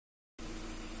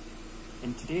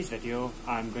In today's video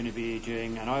I'm going to be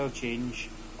doing an oil change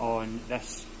on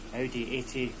this Audi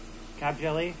 80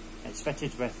 Cabriolet. It's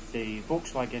fitted with the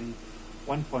Volkswagen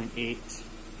 1.8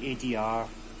 ADR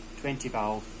 20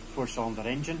 valve 4-cylinder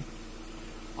engine.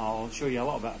 I'll show you a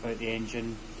little bit about the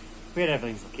engine, where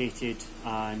everything's located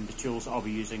and the tools that I'll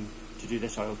be using to do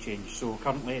this oil change. So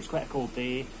currently it's quite a cold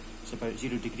day, it's about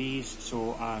 0 degrees,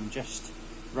 so I'm just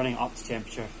running it up to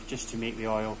temperature just to make the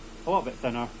oil a little bit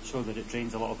thinner so that it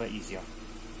drains a little bit easier.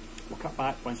 We'll cut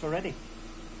back once we're ready.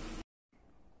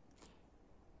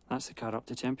 That's the car up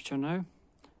to temperature now.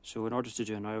 So in order to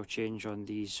do an oil change on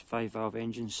these 5 valve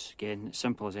engines, again, it's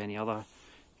simple as any other.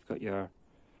 You've got your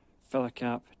filler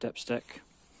cap, dipstick,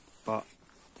 but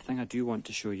the thing I do want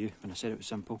to show you, when I said it was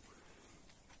simple,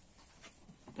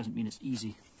 doesn't mean it's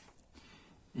easy,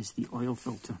 is the oil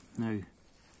filter. Now,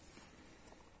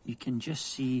 you can just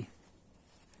see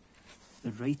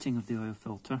the writing of the oil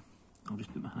filter. I'll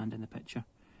just put my hand in the picture.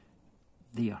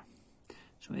 There.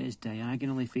 So it is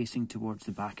diagonally facing towards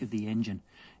the back of the engine.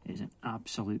 It is an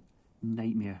absolute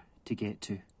nightmare to get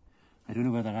to. I don't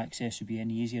know whether access would be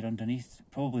any easier underneath.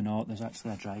 Probably not. There's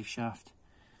actually a drive shaft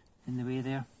in the way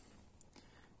there.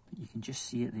 But you can just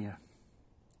see it there.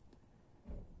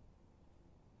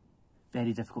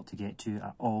 Very difficult to get to.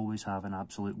 I always have an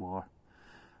absolute war.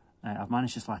 I've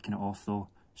managed to slacken it off though,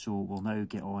 so we'll now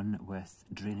get on with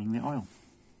draining the oil.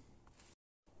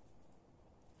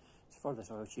 So for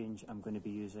this oil change I'm going to be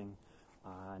using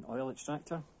an oil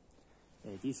extractor.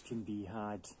 These can be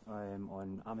had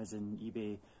on Amazon,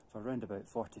 eBay for around about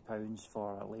 £40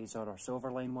 for a laser or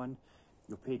silver line one.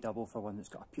 You'll pay double for one that's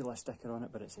got a peeler sticker on it,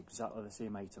 but it's exactly the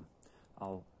same item.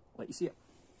 I'll let you see it.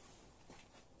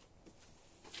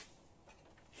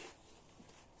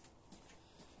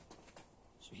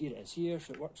 So here it is here,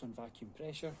 so it works on vacuum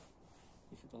pressure.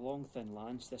 You've got the long thin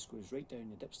lance, this goes right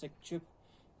down the dipstick tube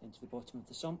into the bottom of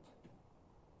the sump,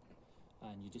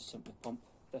 and you just simply pump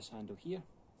this handle here.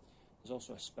 There's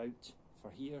also a spout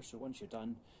for here, so once you're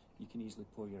done you can easily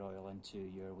pour your oil into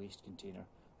your waste container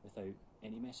without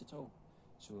any mess at all.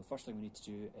 So the first thing we need to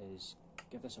do is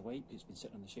give this a wipe. It's been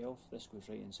sitting on the shelf, this goes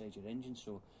right inside your engine,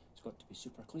 so it's got to be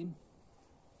super clean.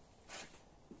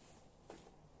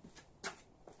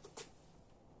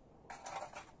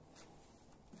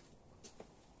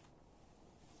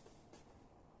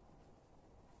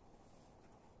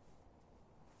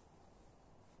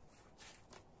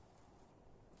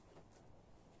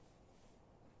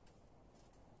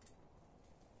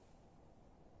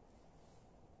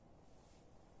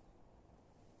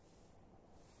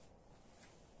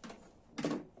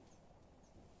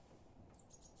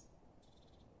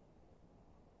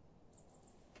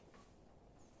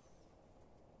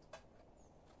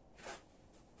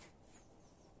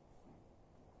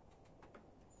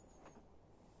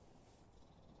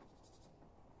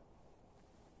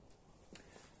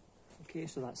 Okay,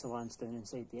 so that's the lance down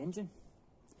inside the engine.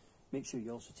 Make sure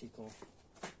you also take off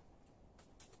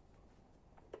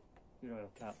your oil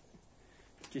cap,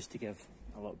 just to give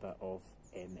a little bit of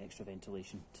extra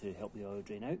ventilation to help the oil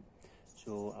drain out.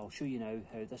 So I'll show you now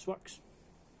how this works.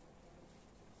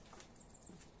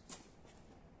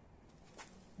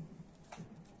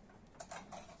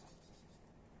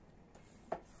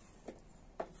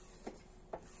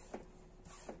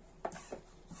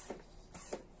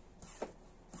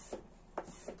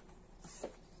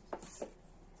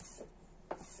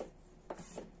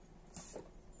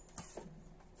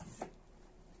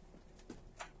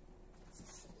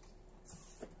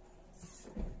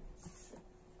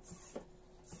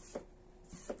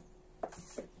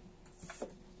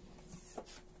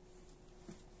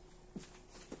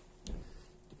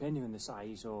 Depending on the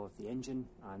size of the engine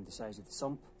and the size of the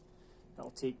sump, it'll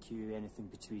take you anything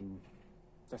between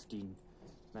 15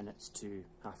 minutes to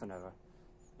half an hour.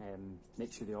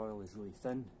 Make sure the oil is really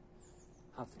thin.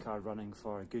 Have the car running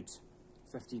for a good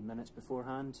 15 minutes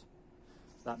beforehand.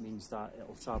 That means that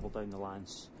it'll travel down the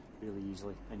lance really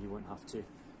easily and you won't have to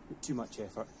put too much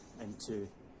effort into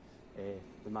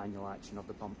the manual action of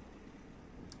the pump.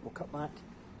 We'll cut back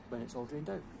when it's all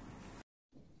drained out.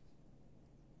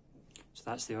 So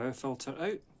that's the oil filter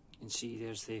out. You can see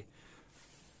there's the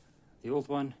old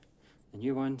one, the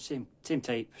new one, same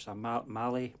type. It's a Mal,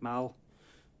 however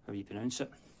you pronounce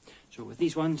it. So with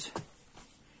these ones,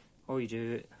 all you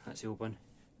do, that's the old one,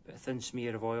 put a thin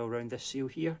smear of oil around this seal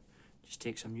here. Just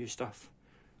take some new stuff.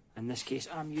 In this case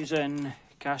I'm using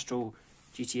Castrol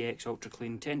GTX Ultra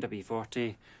Clean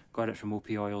 10W40. Got it from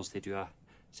OP Oils. They do a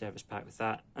service pack with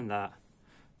that and that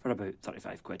for about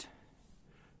 35 quid.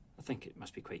 I think it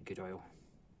must be quite good oil.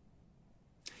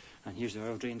 And here's the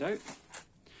oil drained out.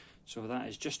 So that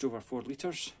is just over 4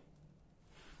 litres.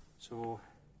 So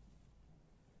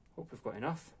hope we've got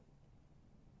enough.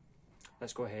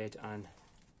 Let's go ahead and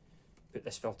put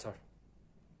this filter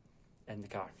in the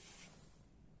car.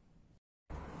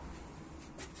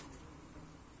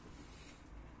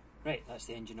 Right, that's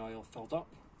the engine oil filled up.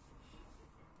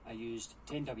 I used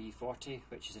 10W40,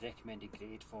 which is a recommended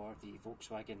grade for the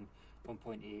Volkswagen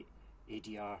 1.8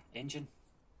 ADR engine.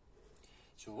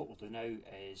 So what we'll do now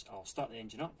is I'll start the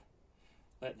engine up,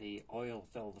 let the oil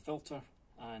fill the filter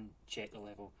and check the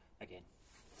level again.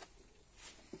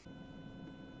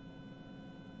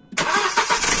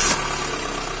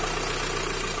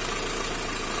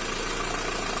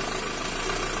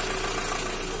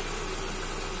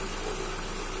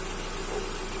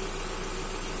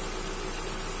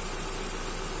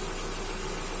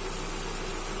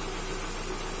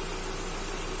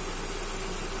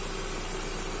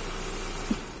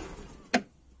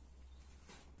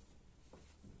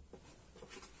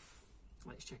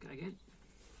 Let's check it again.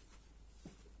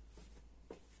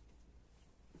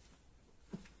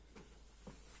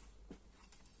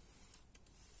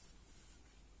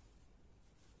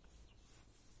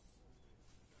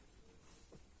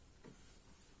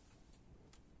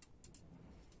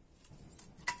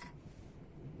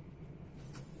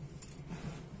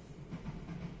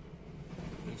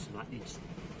 Okay, so that needs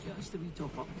just a wee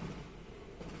top up.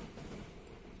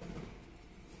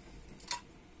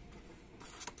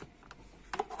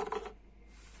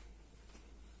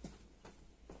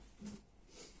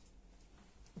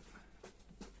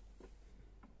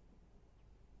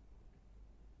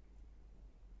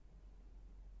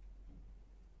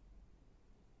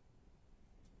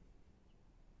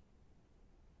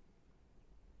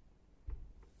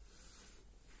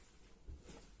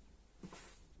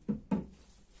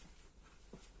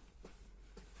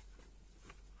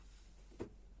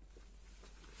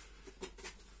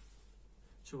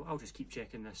 So I'll just keep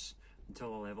checking this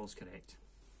until the level's correct.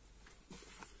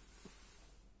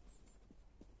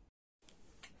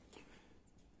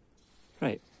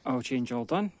 Right, oil change all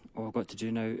done. All I've got to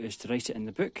do now is to write it in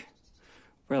the book.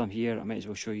 While I'm here, I might as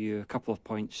well show you a couple of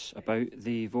points about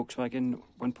the Volkswagen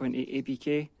 1.8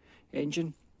 ABK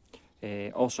engine.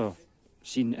 Also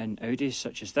seen in Audis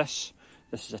such as this.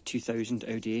 This is a 2000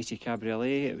 Audi 80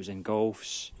 Cabriolet. It was in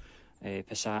Golfs,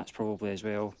 Passats probably as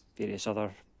well, various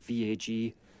other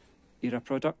VAG era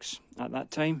products at that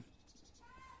time.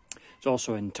 It's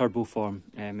also in turbo form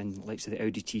in the likes of the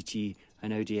Audi TT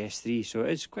and Audi S3, so it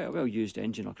is quite a well used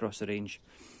engine across the range.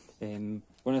 One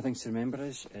of the things to remember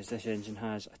is this engine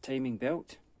has a timing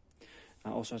belt. It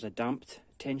also has a damped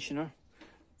tensioner,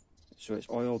 so it's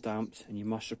oil damped, and you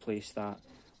must replace that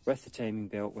with the timing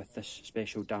belt with this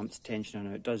special damped tensioner.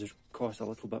 Now it does cost a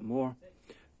little bit more,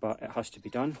 but it has to be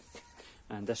done.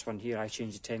 And this one here, I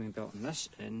changed the timing belt on this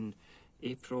in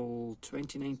April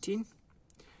 2019.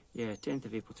 Yeah, 10th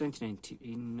of April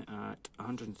 2019 at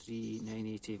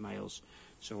 103,980 miles.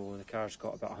 So the car's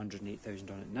got about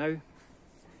 108,000 on it now.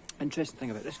 Interesting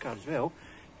thing about this car as well,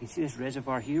 you can see this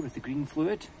reservoir here with the green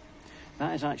fluid.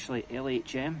 That is actually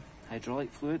LHM,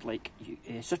 hydraulic fluid, like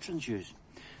Citroens use.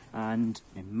 And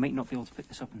we might not be able to pick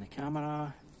this up in the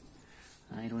camera.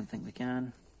 I don't think we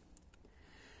can.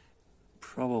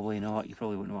 Probably not, you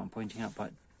probably won't know what I'm pointing at,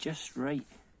 but just right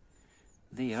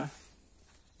there,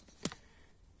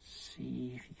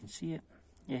 see if you can see it.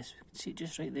 Yes, we can see it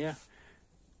just right there.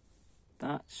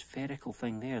 That spherical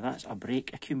thing there, that's a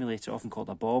brake accumulator, often called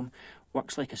a bomb.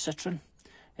 Works like a Citroen.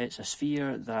 It's a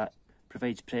sphere that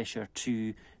provides pressure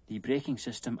to the braking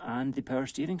system and the power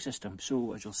steering system.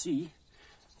 So as you'll see,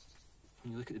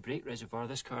 when you look at the brake reservoir,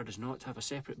 this car does not have a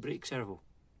separate brake servo.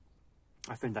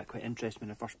 I found that quite interesting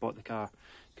when I first bought the car.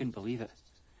 Couldn't believe it.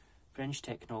 French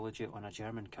technology on a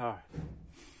German car.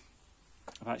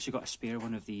 I've actually got a spare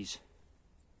one of these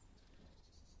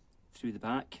through the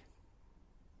back.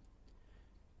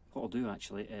 What I'll do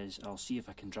actually is I'll see if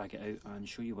I can drag it out and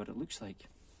show you what it looks like.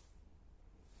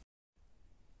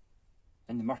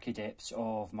 In the murky depths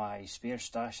of my spare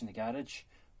stash in the garage,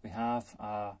 we have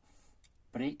a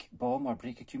brake bomb or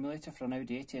brake accumulator for an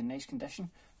Audi 80 in nice condition.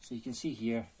 So you can see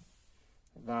here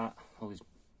that all these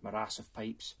morass of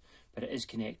pipes, but it is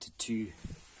connected to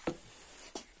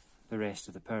the rest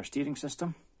of the power steering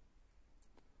system.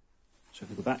 So if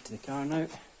we go back to the car now,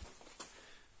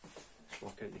 let's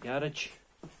walk out the garage.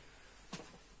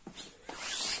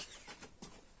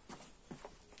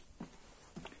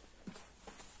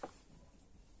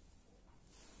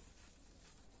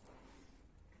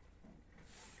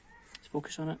 Let's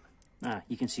focus on it.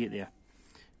 You can see it there,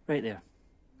 right there.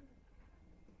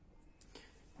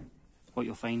 What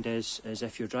you'll find is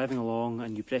if you're driving along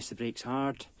and you press the brakes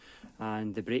hard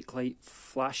and the brake light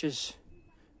flashes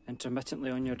intermittently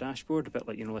on your dashboard, a bit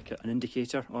like, you know, like an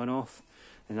indicator on off,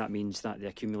 and that means that the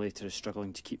accumulator is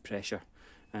struggling to keep pressure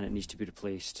and it needs to be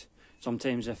replaced.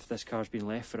 Sometimes if this car's been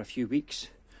left for a few weeks,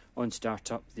 on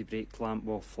startup the brake lamp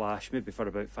will flash maybe for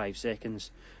about 5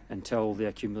 seconds until the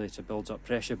accumulator builds up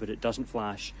pressure, but it doesn't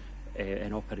flash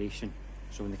in operation.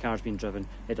 So when the car's been driven,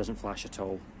 it doesn't flash at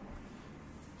all.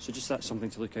 So just that's something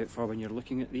to look out for when you're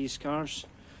looking at these cars.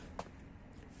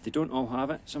 They don't all have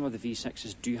it. Some of the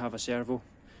V6s do have a servo.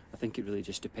 I think it really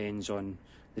just depends on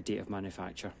the date of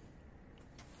manufacture.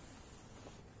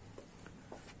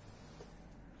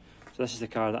 So this is the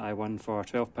car that I won for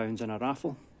 £12 in a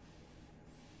raffle.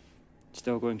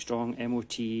 Still going strong,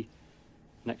 MOT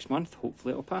next month,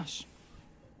 hopefully it'll pass.